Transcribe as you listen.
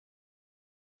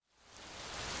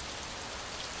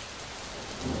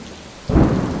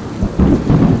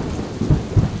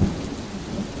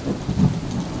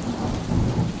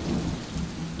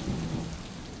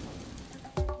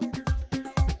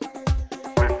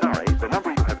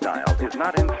is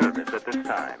not in service at this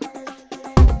time.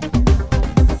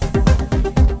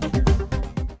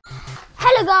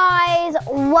 Hello guys,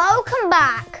 welcome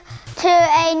back to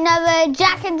another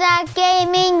Jack and Dad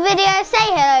Gaming video. Say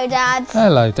hello, Dad.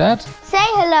 Hello, Dad. Say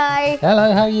hello.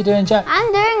 Hello, how are you doing, Jack?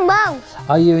 I'm doing well.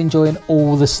 Are you enjoying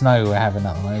all the snow we're having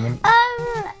at the moment?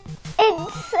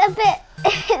 It's a bit,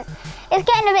 it's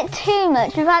getting a bit too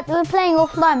much. In fact, we're playing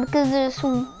offline because there's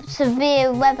some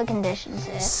severe weather conditions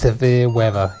here. Severe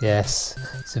weather, yes.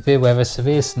 Severe weather,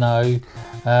 severe snow.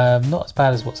 Not as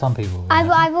bad as what some people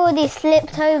I've already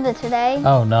slipped over today.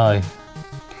 Oh no. I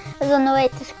was on the way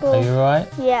to school. Are you alright?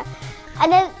 Yeah.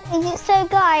 And then, so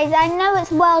guys, I know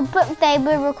it's World Book Day.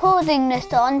 We're recording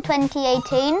this on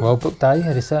 2018. World Book Day,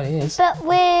 yeah, it certainly is. But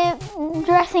we're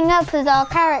dressing up as our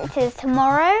characters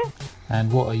tomorrow.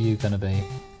 And what are you going to be?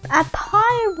 A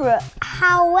pirate.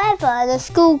 However, the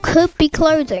school could be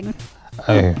closing.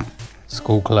 Oh,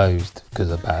 school closed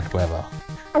because of bad weather.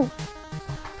 Oh.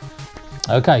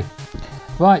 Okay.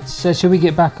 Right, so should we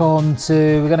get back on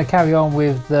to... We're going to carry on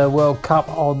with the World Cup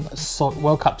on...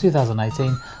 World Cup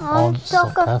 2018 on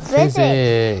soccer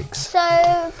physics.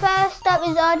 So, first up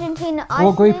is Argentina, Iceland.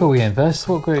 What group are we in first?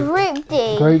 What group? Group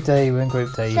D. Group D, we're in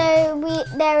Group D. So,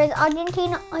 there is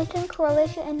Argentina, Iceland,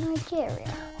 Croatia and Nigeria.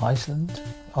 Iceland,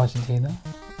 Argentina,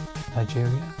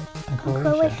 Nigeria and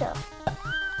Croatia.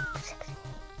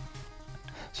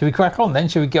 Should we crack on then?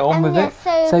 Should we get on with it?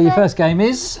 So your first game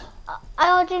is?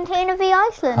 Argentina v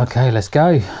Iceland. Okay, let's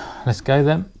go. Let's go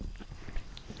then.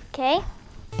 Okay.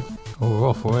 Oh, we're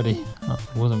off already. Oh,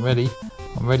 I wasn't ready.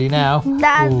 I'm ready now.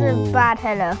 That's a bad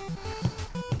hello.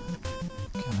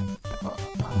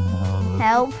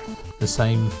 Help. The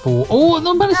same four. Oh,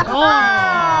 no, managed. Oh!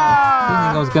 I didn't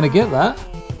think I was going to get that.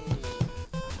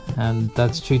 And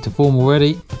that's true to form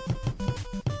already.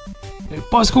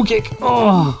 Bicycle kick.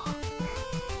 Oh!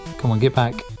 Come on, get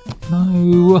back.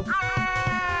 No.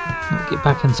 Not get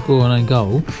back and score an own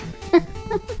goal.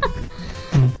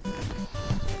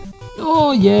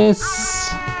 Oh, yes.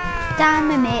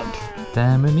 Damn it.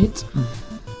 Damn it.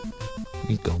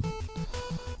 He's gone.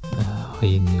 Oh,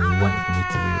 he knew waiting for me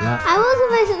to do that. I was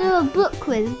supposed to do a book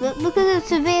quiz, but because of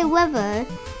severe weather,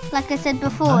 like I said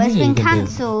before, it's been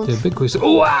cancelled. Do a big quiz.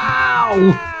 Oh,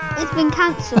 wow! It's been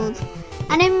cancelled.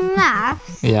 And in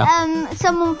maths,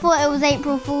 someone thought it was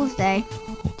April Fool's Day.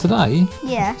 Today?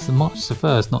 Yeah. It's March the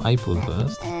 1st, not April the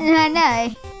 1st. I know.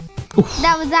 Oof.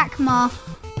 That was Akmar.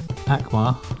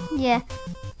 Akmar? Yeah.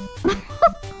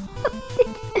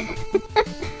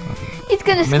 He's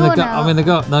going to score now. I'm in the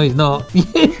gut. No, he's not.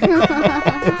 Yes.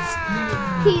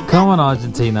 Come on,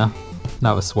 Argentina.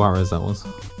 That was Suarez, that was.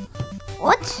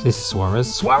 What? This is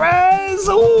Suarez. Suarez!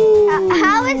 Ooh!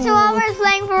 How is Suarez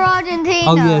playing for Argentina?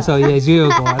 Oh, yes, it's you,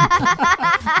 go on.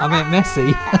 I meant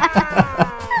Messi.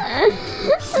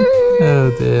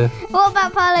 Oh, dear. What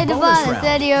about Paulo Dybala,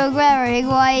 Sergio Aguero,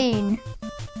 Higuain?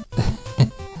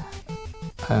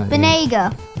 Banega.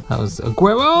 Yeah. That was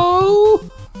Aguero!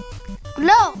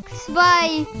 Blocked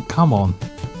by... Come on.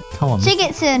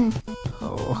 Sigurdsson.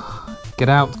 Oh. Get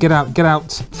out.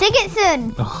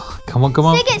 Sigurdsson. Oh, come on.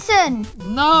 Sigurdsson.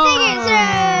 No!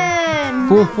 Sigurdsson.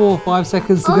 4-4, 5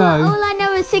 seconds to go. All I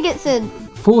know is Sigurdsson.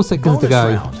 4 seconds to go.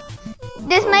 Round.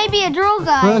 This may be a draw,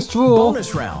 guys. First draw.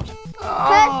 Bonus round.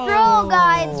 First draw,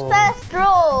 guys. First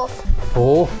draw.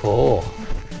 4-4.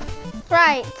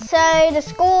 Right, so the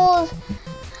scores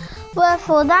were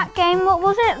for that game. What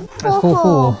was it?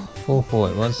 4-4. 4-4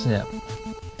 it was, yeah.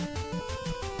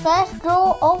 First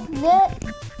draw of the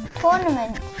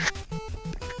tournament.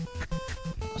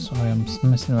 Sorry, I'm just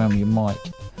messing around with your mic.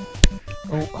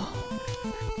 Oh.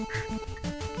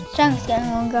 Something's going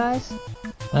on, guys.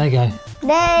 There you go.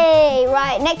 Yay!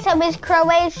 Right, next up is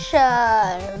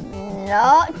Croatia.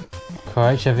 Not.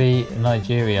 Croatia v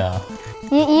Nigeria.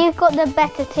 You've got the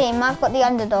better team. I've got the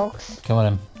underdogs. Come on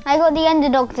then. I got the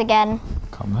underdogs again.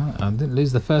 Come on, I didn't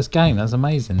lose the first game. That's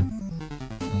amazing.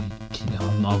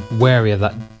 I'm wary of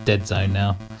that dead zone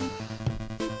now.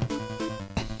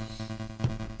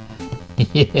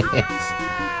 Yes.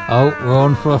 Oh, we're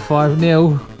on for a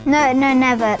 5-0. No,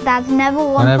 never. That's never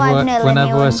won 5-0.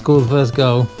 Whenever I score the first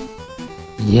goal.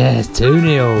 Yes,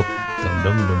 2-0.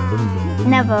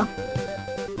 Never.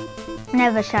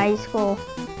 Never shall you score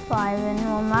 5 in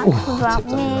one match without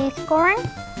me scoring.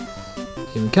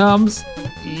 Here it comes.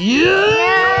 Yeah!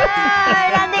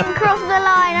 That didn't cross the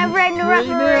line. I blame the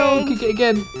referee. Kick it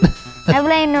again. I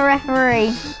blame the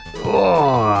referee.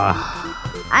 Oh.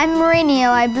 I'm Mourinho.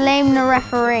 I blame the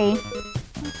referee.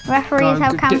 Referees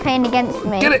have campaigned against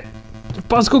me. Get it!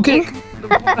 Bicycle kick!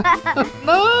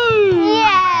 No!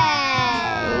 Yay!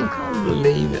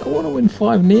 believe it. I want to win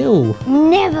 5-0.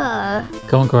 Never.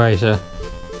 Come on, Croatia.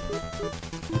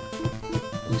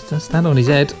 He's just stand on his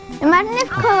head. Imagine if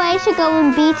Croatia go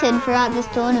unbeaten throughout this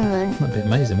tournament. That'd be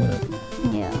amazing, wouldn't it?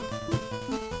 Yeah.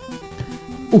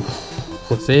 Oof.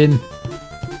 What's in?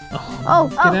 Oh,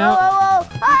 Get out.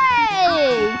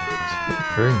 Hey!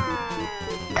 Three.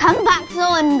 Comebacks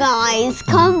on, guys.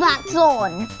 Comebacks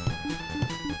on.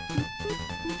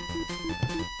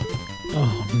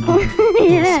 Oh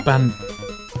no. Span.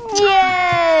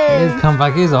 Yay! His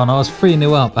comeback is on. I was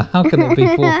 3-0 up. How can it be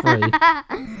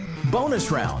 4-3? Bonus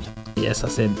round. Yes,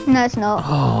 that's in. No, it's not.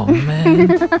 Oh man.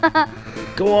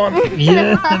 Go on.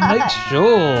 Yeah,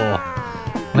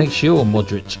 make sure,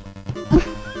 Modric.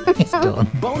 It's gone.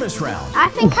 Bonus round. I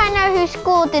think I know who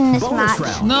scored in this Bonus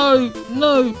match. round.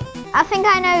 No. I think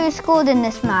I know who scored in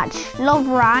this match.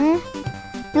 Lovren,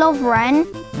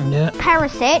 Yeah.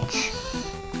 Perisic,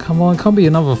 Come on, can't be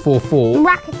another 4-4.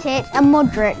 Rakitic, and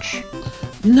Modric.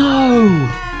 No.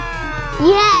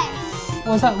 Yes!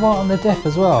 Was that right on the death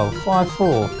as well?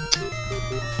 5-4.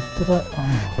 Did I?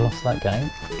 Oh, I lost that game.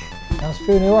 I was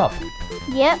 3-0 up.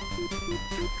 Yep.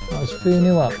 I was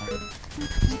 3-0 up.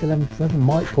 Still having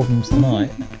mic problems tonight.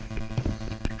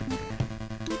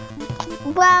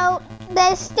 Well,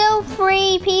 there's still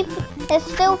 3 people. There's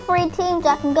still 3 teams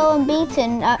that can go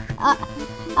unbeaten.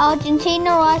 Argentina,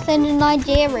 Iceland, and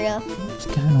Nigeria. What's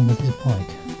going on with his bike?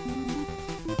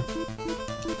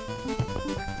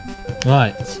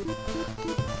 Right.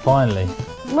 Finally.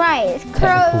 Right, it's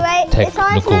Technical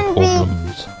Iceland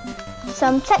problems.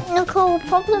 some technical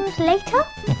problems later.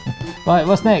 Right,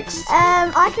 what's next?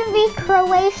 Iceland v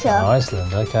Croatia.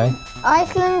 Iceland, okay.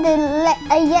 Iceland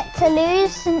are yet to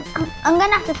lose. I'm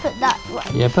gonna have to put that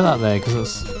right. Yeah, put that there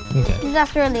because that's okay.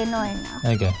 That's really annoying now.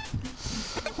 There you go.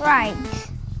 Right,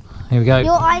 Here we go.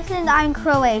 you're Iceland, I'm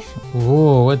Croatia.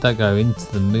 Whoa, where'd that go?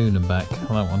 Into the moon and back. That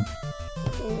one.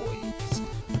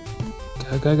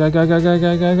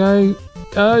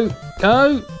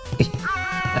 Go.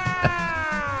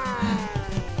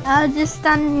 I was just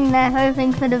standing there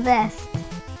hoping for the best.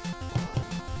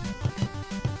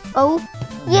 Oh,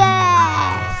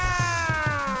 yes!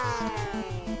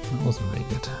 That wasn't very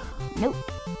good. Nope.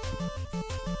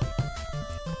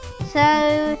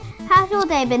 So, how's your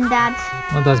day been, Dad?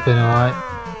 My dad's been alright.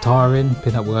 Tiring,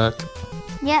 been at work.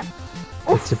 Yep.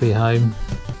 Good to be home.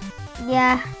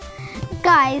 Yeah.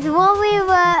 Guys, while we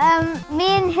were, me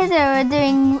and Hizzo are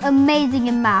doing amazing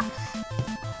in maths.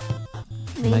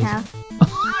 We Amazing. have.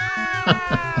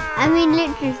 I mean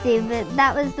literacy, but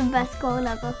that was the best goal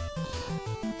ever.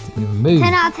 Didn't even move.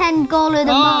 10 out of 10 goal of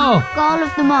the month. Goal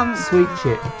of the month. Sweet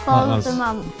shit. Goal That of the was-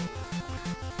 month.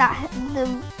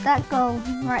 That goal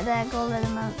right there, goal of the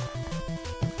month.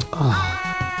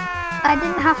 Oh, I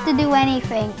didn't have to do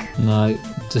anything. no,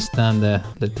 just stand there.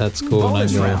 Let dad score and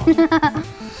Bonus go. round.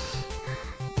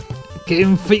 Get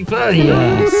him FIFA.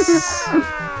 Yes.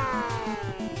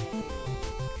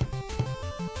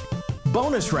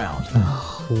 Bonus round.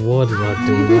 Why did I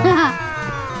do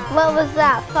that? What was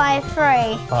that?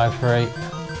 5-3.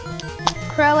 5-3.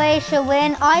 Croatia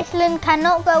win. Iceland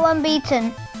cannot go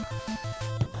unbeaten.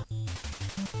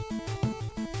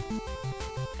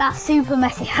 That's super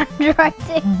messy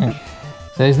handwriting.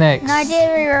 So who's next?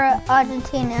 Nigeria or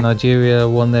Argentina? Nigeria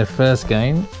won their first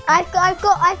game. I've got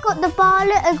the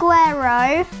Barlet,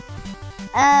 Aguero,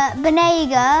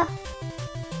 Banega,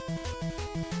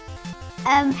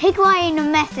 Higuain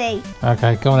and Messi.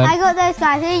 Okay, come on I then. got those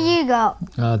guys. Who you got?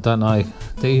 I don't know.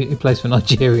 He plays for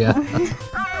Nigeria.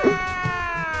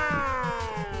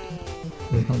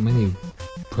 There's not many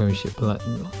Premiership players. I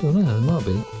don't know, there might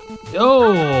be.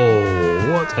 Oh,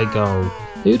 what a goal.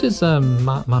 Who does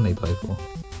Mane play for?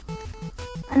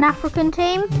 An African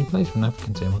team? He plays for an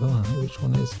African team. I don't know which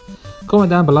one it is. Comment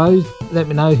down below. Let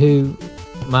me know who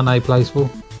Mane plays for.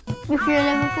 If you're a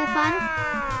Liverpool fan.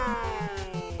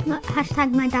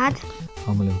 Hashtag my dad.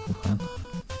 I'm a Liverpool fan.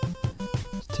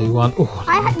 It's 2-1. Oh,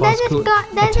 There's this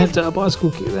guy. attempt at a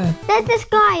bicycle kick there. There's this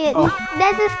guy.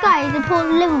 There's this guy who supports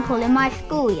Liverpool in my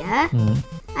school, yeah. Mm.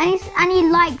 And he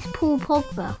likes Paul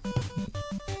Pogba.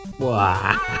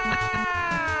 Wow.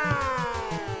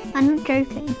 I'm not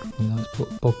joking. He likes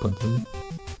Pogba, does he?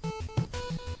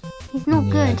 He's not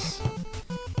Yes. good.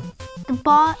 The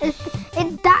bar is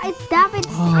that is David.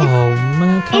 Oh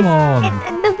man, come on.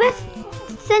 The best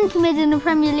centre mid in the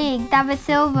Premier League, David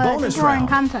Silva, Bonus Duran round.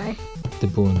 Kanto. De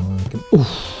Bruyne, I reckon. Oof,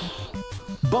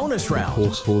 Bonus round.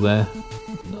 horseful there.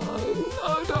 No,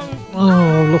 don't.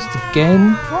 Oh, I've lost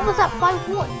again. What was that?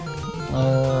 5-1.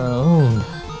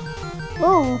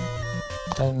 Oh,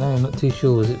 Don't know. I'm not too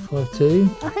sure. Is it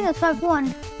 5-2? I think it's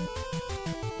 5-1.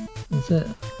 Is it?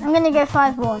 I'm gonna go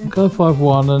 5-1. Go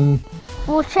 5-1 and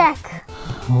We'll check.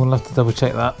 we'll have to double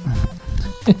check that.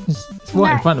 It's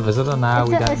right in front of us. I don't know how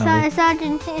we don't know. It's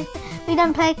Argentina. We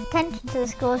don't pay attention to the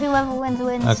scores. Whoever wins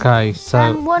wins. Okay, so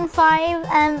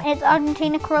 1-5. It's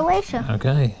Argentina, Croatia.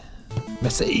 okay,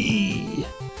 Messi,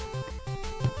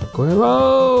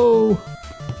 Aguero,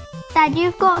 Dad,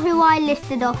 you've got who I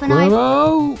listed off, and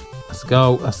Aguero. Let's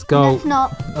go. Let's go. That's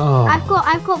not. Oh, I've got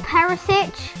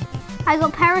Perisic. I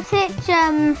got Perisic.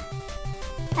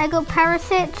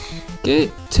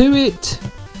 get to it.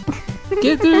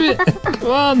 Get to it.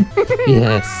 Come on.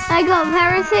 Yes. I got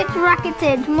Perisic,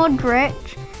 Rakitic, Modric,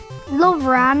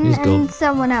 Lovren, He's and gone.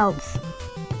 someone else.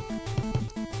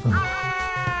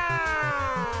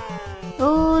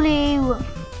 Holy.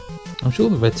 I'm sure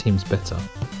the red team's better.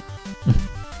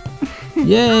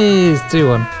 Yes,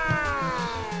 2-1.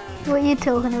 What are you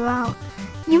talking about?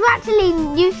 You've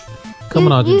actually Come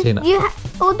on, Argentina.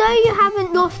 Although you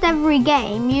haven't lost every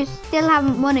game, you still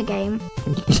haven't won a game.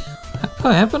 Oh,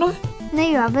 haven't I? No,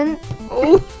 you haven't.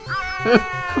 Oh,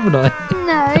 haven't I?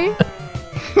 No,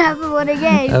 you haven't won a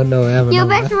game. Oh no, I haven't. Your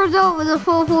have I? best result was a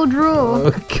 4-4 draw.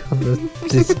 Oh god, that's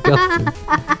disgusting.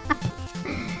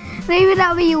 Maybe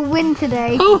that'll be your win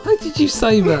today. Oh, how did you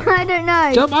say that? I don't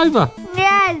know. Jump over.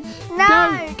 Yes.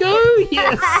 No. Go,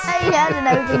 yes. He has an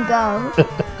open goal.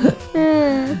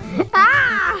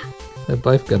 Ah! They're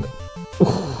both gonna.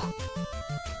 Ooh.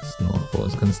 It's not what I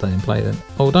was gonna stay and play then.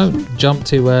 Oh, don't jump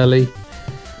too early.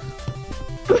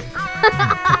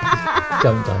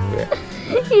 Jumped over it.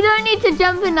 You don't need to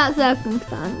jump in that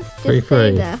circumstance. Just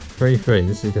stay there. 3-3.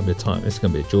 This is gonna be a time. This is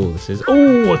gonna be a draw. This is.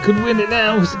 Oh, I could win it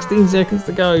now. 16 seconds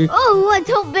to go. Oh, what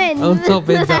top bin? Oh, top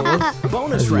bins that was.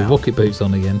 Bonus Your round. rocket boots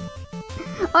on again.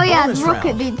 Oh yeah, Bonus rocket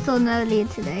round. boots on earlier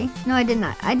today. No, I didn't.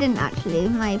 I didn't actually.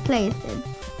 My players did.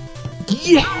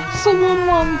 Yes, someone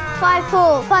won.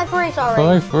 5-4, 5-3.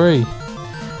 Sorry.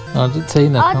 5-3.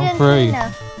 Argentina, come through.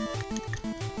 Argentina.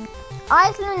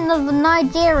 Iceland of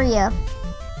Nigeria.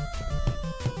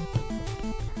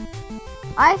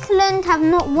 Iceland have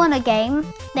not won a game.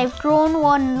 They've drawn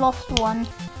one, lost one.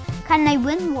 Can they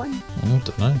win one? I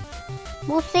don't know.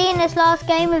 We'll see in this last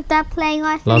game if they're playing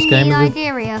Iceland Last game v of the-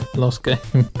 Nigeria. Last game.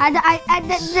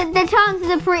 The chances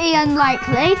are pretty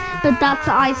unlikely, but that's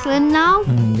Iceland now.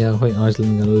 Yeah, I think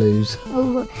Iceland are going to lose.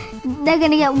 Oh, they're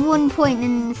going to get 1 point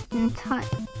in this entire...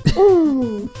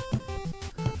 Ooh.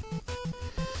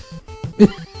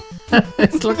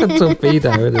 It's like a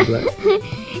torpedo, isn't it?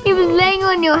 He was laying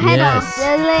on your head Yes.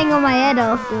 after, laying on my head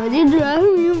afterwards.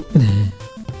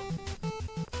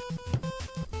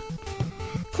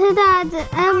 So Dad,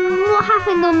 what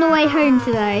happened on the way home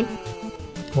today?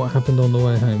 What happened on the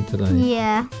way home today?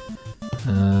 Yeah,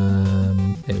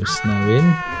 It was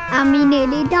snowing. we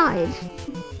nearly died.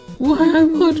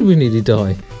 Why did we nearly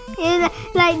die?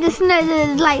 Like the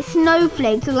snow, like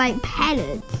snowflakes or like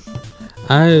pellets.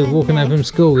 Oh, walking home from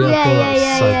school. Yeah, Yeah, God, yeah, that was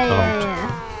yeah, so yeah, cold. yeah,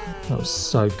 yeah. That was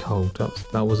so cold.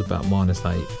 That was about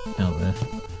 -8 out there.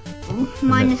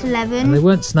 Minus And they 11,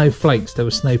 weren't snowflakes, they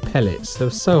were snow pellets. They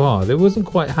were so hard. It wasn't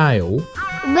quite hail.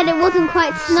 but it wasn't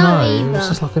quite snow Snow. It either. was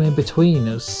just like an in-between.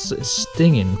 It was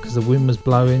stinging because the wind was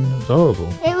blowing. It was horrible.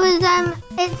 It was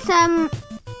it's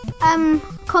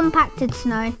compacted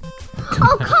snow.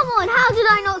 Oh come on! How did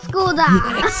I not score that?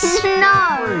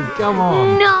 No, Come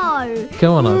on. no,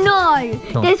 Come on, Iceland.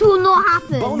 no! Come on. This will not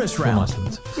happen. Bonus Come on, round.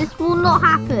 Iceland. This will not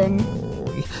happen.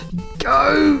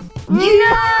 Go!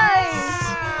 No!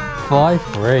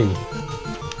 5-3.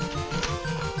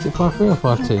 Is it 5-3 or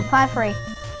 5-2? 5-3.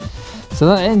 So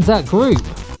that ends that group.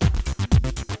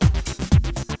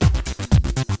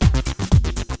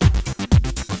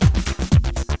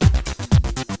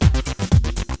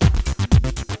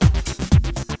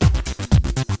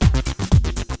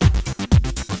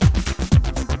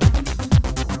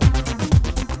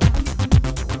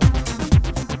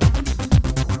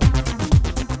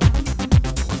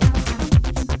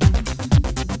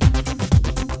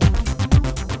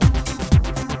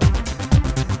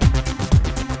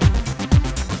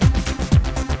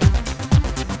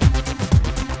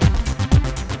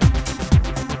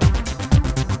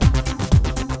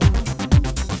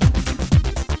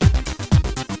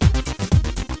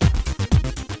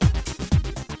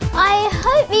 I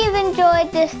hope you've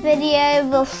enjoyed this video.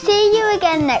 We'll see you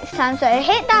again next time. So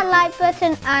hit that like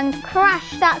button and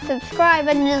crash that subscribe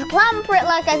and just clamp for it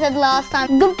like I said last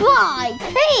time. Goodbye.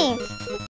 Peace.